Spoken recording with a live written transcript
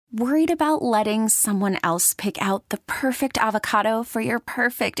Worried about letting someone else pick out the perfect avocado for your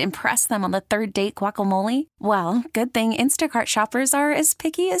perfect impress them on the third date guacamole? Well, good thing Instacart shoppers are as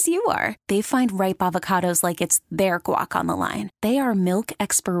picky as you are. They find ripe avocados like it's their guac on the line. They are milk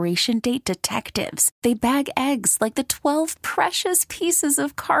expiration date detectives. They bag eggs like the 12 precious pieces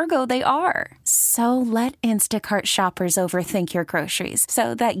of cargo they are. So let Instacart shoppers overthink your groceries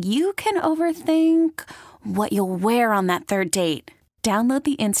so that you can overthink what you'll wear on that third date. Download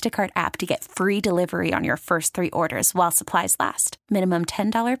the Instacart app to get free delivery on your first 3 orders while supplies last. Minimum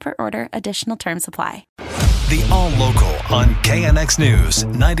 $10 per order. Additional terms apply. The All Local on KNX News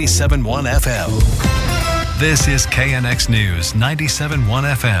 97.1 FM. This is KNX News 97.1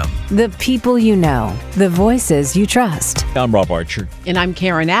 FM. The people you know, the voices you trust. I'm Rob Archer. And I'm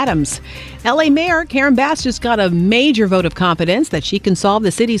Karen Adams. L.A. Mayor Karen Bass just got a major vote of confidence that she can solve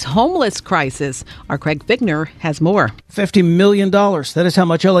the city's homeless crisis. Our Craig Figner has more. $50 million. That is how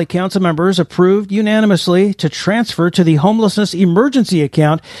much L.A. council members approved unanimously to transfer to the homelessness emergency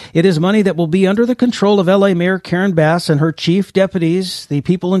account. It is money that will be under the control of L.A. Mayor Karen Bass and her chief deputies, the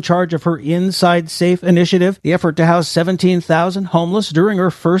people in charge of her Inside Safe initiative, the effort to house 17,000 homeless during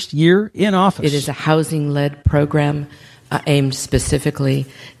her first year in office. It is a housing-led program aimed specifically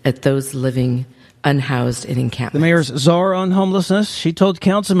at those living unhoused in encampments. The mayor's czar on homelessness. She told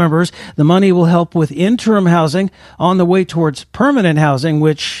council members the money will help with interim housing on the way towards permanent housing,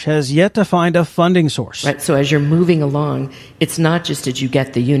 which has yet to find a funding source. Right. So as you're moving along, it's not just did you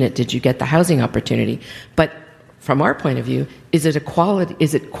get the unit, did you get the housing opportunity, but from our point of view, is it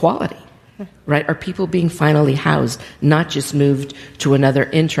quality? Right? Are people being finally housed, not just moved to another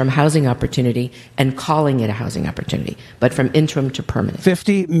interim housing opportunity and calling it a housing opportunity, but from interim to permanent?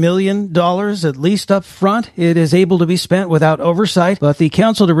 $50 million at least up front. It is able to be spent without oversight, but the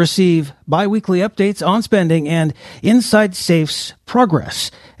council to receive biweekly updates on spending and Inside Safe's progress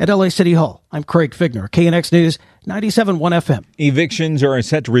at LA City Hall. I'm Craig Figner, KNX News 97.1 FM. Evictions are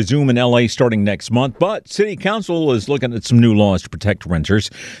set to resume in L.A. starting next month, but City Council is looking at some new laws to protect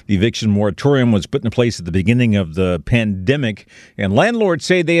renters. The eviction moratorium was put in place at the beginning of the pandemic, and landlords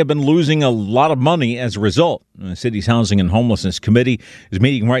say they have been losing a lot of money as a result. The city's Housing and Homelessness Committee is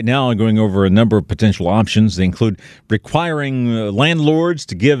meeting right now and going over a number of potential options. They include requiring landlords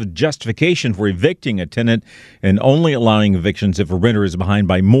to give justification for evicting a tenant and only allowing evictions if a renter is behind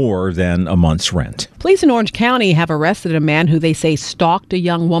by more than a month's rent. Police in Orange County have arrested a man who they say stalked a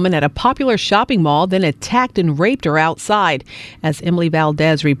young woman at a popular shopping mall, then attacked and raped her outside. As Emily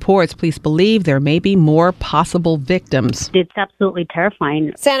Valdez reports, police believe there may be more possible victims. It's absolutely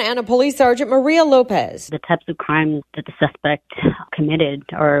terrifying. Santa Ana Police Sergeant Maria Lopez. The types of crimes that the suspect committed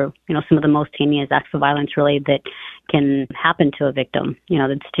are, some of the most heinous acts of violence really that can happen to a victim.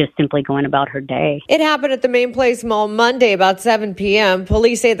 That's just simply going about her day. It happened at the Main Place Mall Monday about 7 p.m.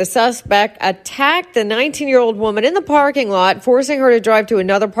 Police say the suspect attacked the 19-year-old woman in the parking lot, forcing her to drive to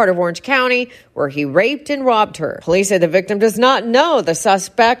another part of Orange County where he raped and robbed her. Police say the victim does not know the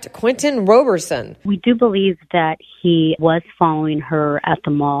suspect, Quentin Roberson. We do believe that he was following her at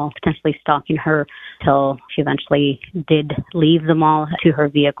the mall, potentially stalking her till she eventually did leave the mall to her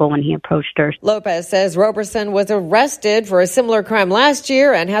vehicle when he approached her. Lopez says Roberson was arrested for a similar crime last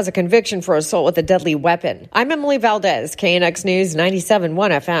year and has a conviction for assault with a deadly weapon. I'm Emily Valdez, KNX News 97.1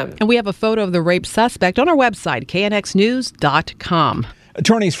 FM. And we have a photo of the rape suspect on our website, knxnews.com.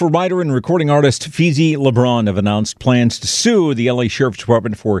 Attorneys for writer and recording artist Fizzy LeBron have announced plans to sue the LA Sheriff's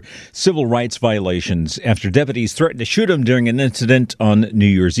Department for civil rights violations after deputies threatened to shoot him during an incident on New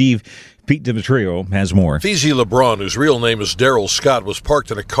Year's Eve. Pete Demetrio has more. Fizzy LeBron, whose real name is Daryl Scott, was parked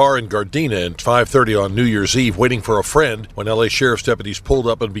in a car in Gardena at 5:30 on New Year's Eve waiting for a friend when LA Sheriff's deputies pulled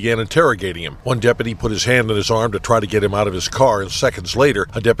up and began interrogating him. One deputy put his hand on his arm to try to get him out of his car, and seconds later,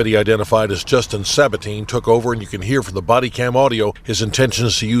 a deputy identified as Justin Sabatine took over, and you can hear from the body cam audio his intention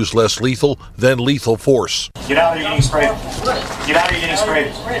is to use less lethal than lethal force. Get out, you're getting sprayed. Get out, you're getting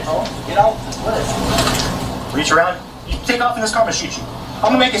sprayed. Get out. Reach around. You take off in this car, I'm going to shoot you.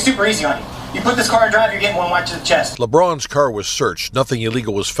 I'm going to make it super easy on you. You put this car in drive, you're getting one whack to the chest. LeBron's car was searched. Nothing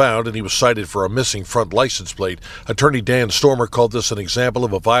illegal was found, and he was cited for a missing front license plate. Attorney Dan Stormer called this an example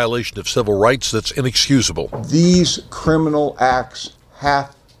of a violation of civil rights that's inexcusable. These criminal acts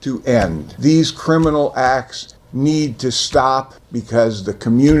have to end. These criminal acts need to stop because the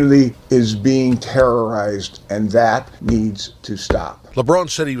community is being terrorized, and that needs to stop. LeBron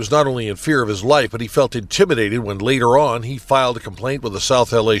said he was not only in fear of his life, but he felt intimidated when later on he filed a complaint with the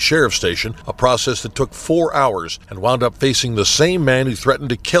South LA Sheriff's Station, a process that took 4 hours, and wound up facing the same man who threatened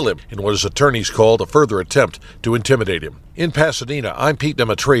to kill him in what his attorneys called a further attempt to intimidate him. In Pasadena, I'm Pete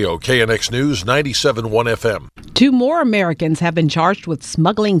Demetrio, KNX News 97.1 FM. 2 more Americans have been charged with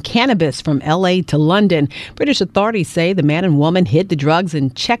smuggling cannabis from L.A. to London. British authorities say the man and woman hid the drugs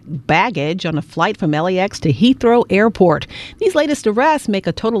in checked baggage on a flight from LAX to Heathrow Airport. These latest arrests make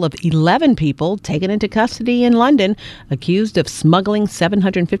a total of 11 people taken into custody in London, accused of smuggling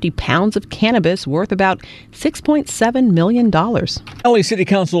 750 pounds of cannabis worth about $6.7 million. LA City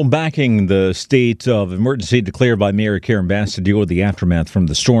Council backing the state of emergency declared by Mayor Karen Bass to deal with the aftermath from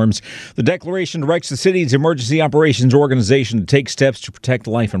the storms. The declaration directs the city's emergency operations organization to take steps to protect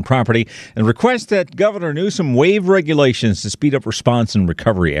life and property and requests that Governor Newsom waive regulations to speed up response and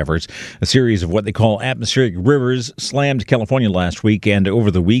recovery efforts. A series of what they call atmospheric rivers slammed California last week and over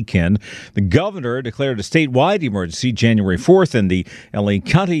the weekend. The governor declared a statewide emergency January 4th, and the LA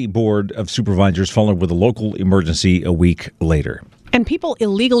County Board of Supervisors followed with a local emergency a week later. And people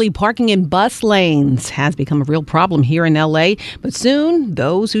illegally parking in bus lanes has become a real problem here in L.A., but soon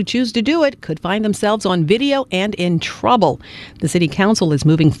those who choose to do it could find themselves on video and in trouble. The city council is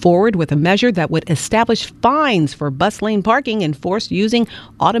moving forward with a measure that would establish fines for bus lane parking enforced using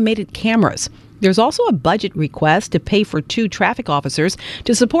automated cameras. There's also a budget request to pay for 2 traffic officers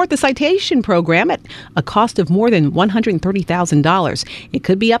to support the citation program at a cost of more than $130,000. It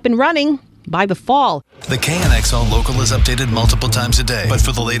could be up and running by the fall. The KNX All Local is updated multiple times a day. But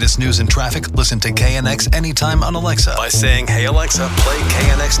for the latest news and traffic, listen to KNX anytime on Alexa by saying, "Hey Alexa, play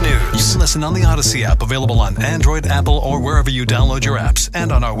KNX News." You can listen on the Odyssey app, available on Android, Apple, or wherever you download your apps,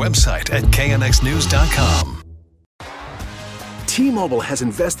 and on our website at knxnews.com. T-Mobile has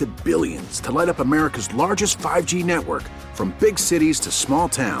invested billions to light up America's largest 5G network, from big cities to small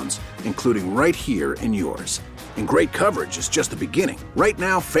towns, including right here in yours. And great coverage is just the beginning. Right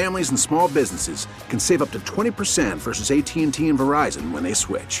now, families and small businesses can save up to 20% versus AT&T and Verizon when they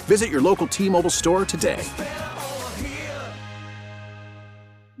switch. Visit your local T-Mobile store today.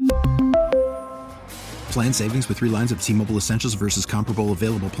 Plan savings with 3 lines of T-Mobile Essentials versus comparable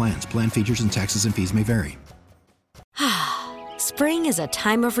available plans. Plan features and taxes and fees may vary. Spring is a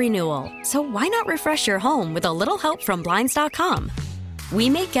time of renewal, so why not refresh your home with a little help from Blinds.com? We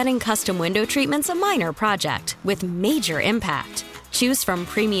make getting custom window treatments a minor project with major impact. Choose from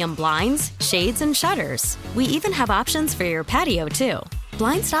premium blinds, shades, and shutters. We even have options for your patio, too.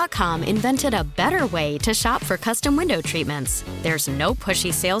 Blinds.com invented a better way to shop for custom window treatments. There's no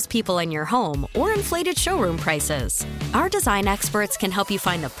pushy salespeople in your home or inflated showroom prices. Our design experts can help you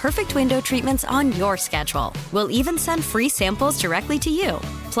find the perfect window treatments on your schedule. We'll even send free samples directly to you.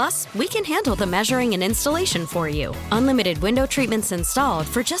 Plus, we can handle the measuring and installation for you. Unlimited window treatments installed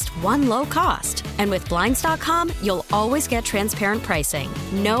for just one low cost. And with Blinds.com, you'll always get transparent pricing.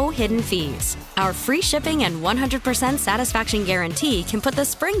 No hidden fees. Our free shipping and 100% satisfaction guarantee can put the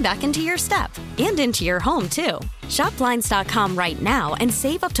spring back into your step and into your home, too. Shop Blinds.com right now and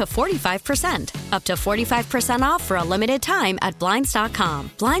save up to 45%. Up to 45% off for a limited time at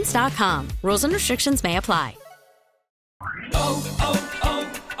Blinds.com. Blinds.com. Rules and restrictions may apply.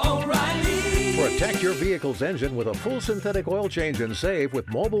 Protect your vehicle's engine with a full synthetic oil change and save with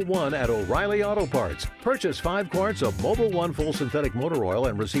Mobile One at O'Reilly Auto Parts. Purchase 5 quarts of Mobile One full synthetic motor oil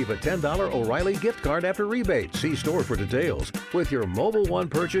and receive a $10 O'Reilly gift card after rebate. See store for details. With your Mobile One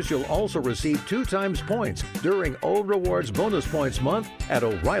purchase, you'll also receive 2 times points during O Rewards Bonus Points Month at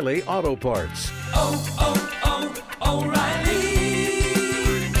O'Reilly Auto Parts. O'Reilly.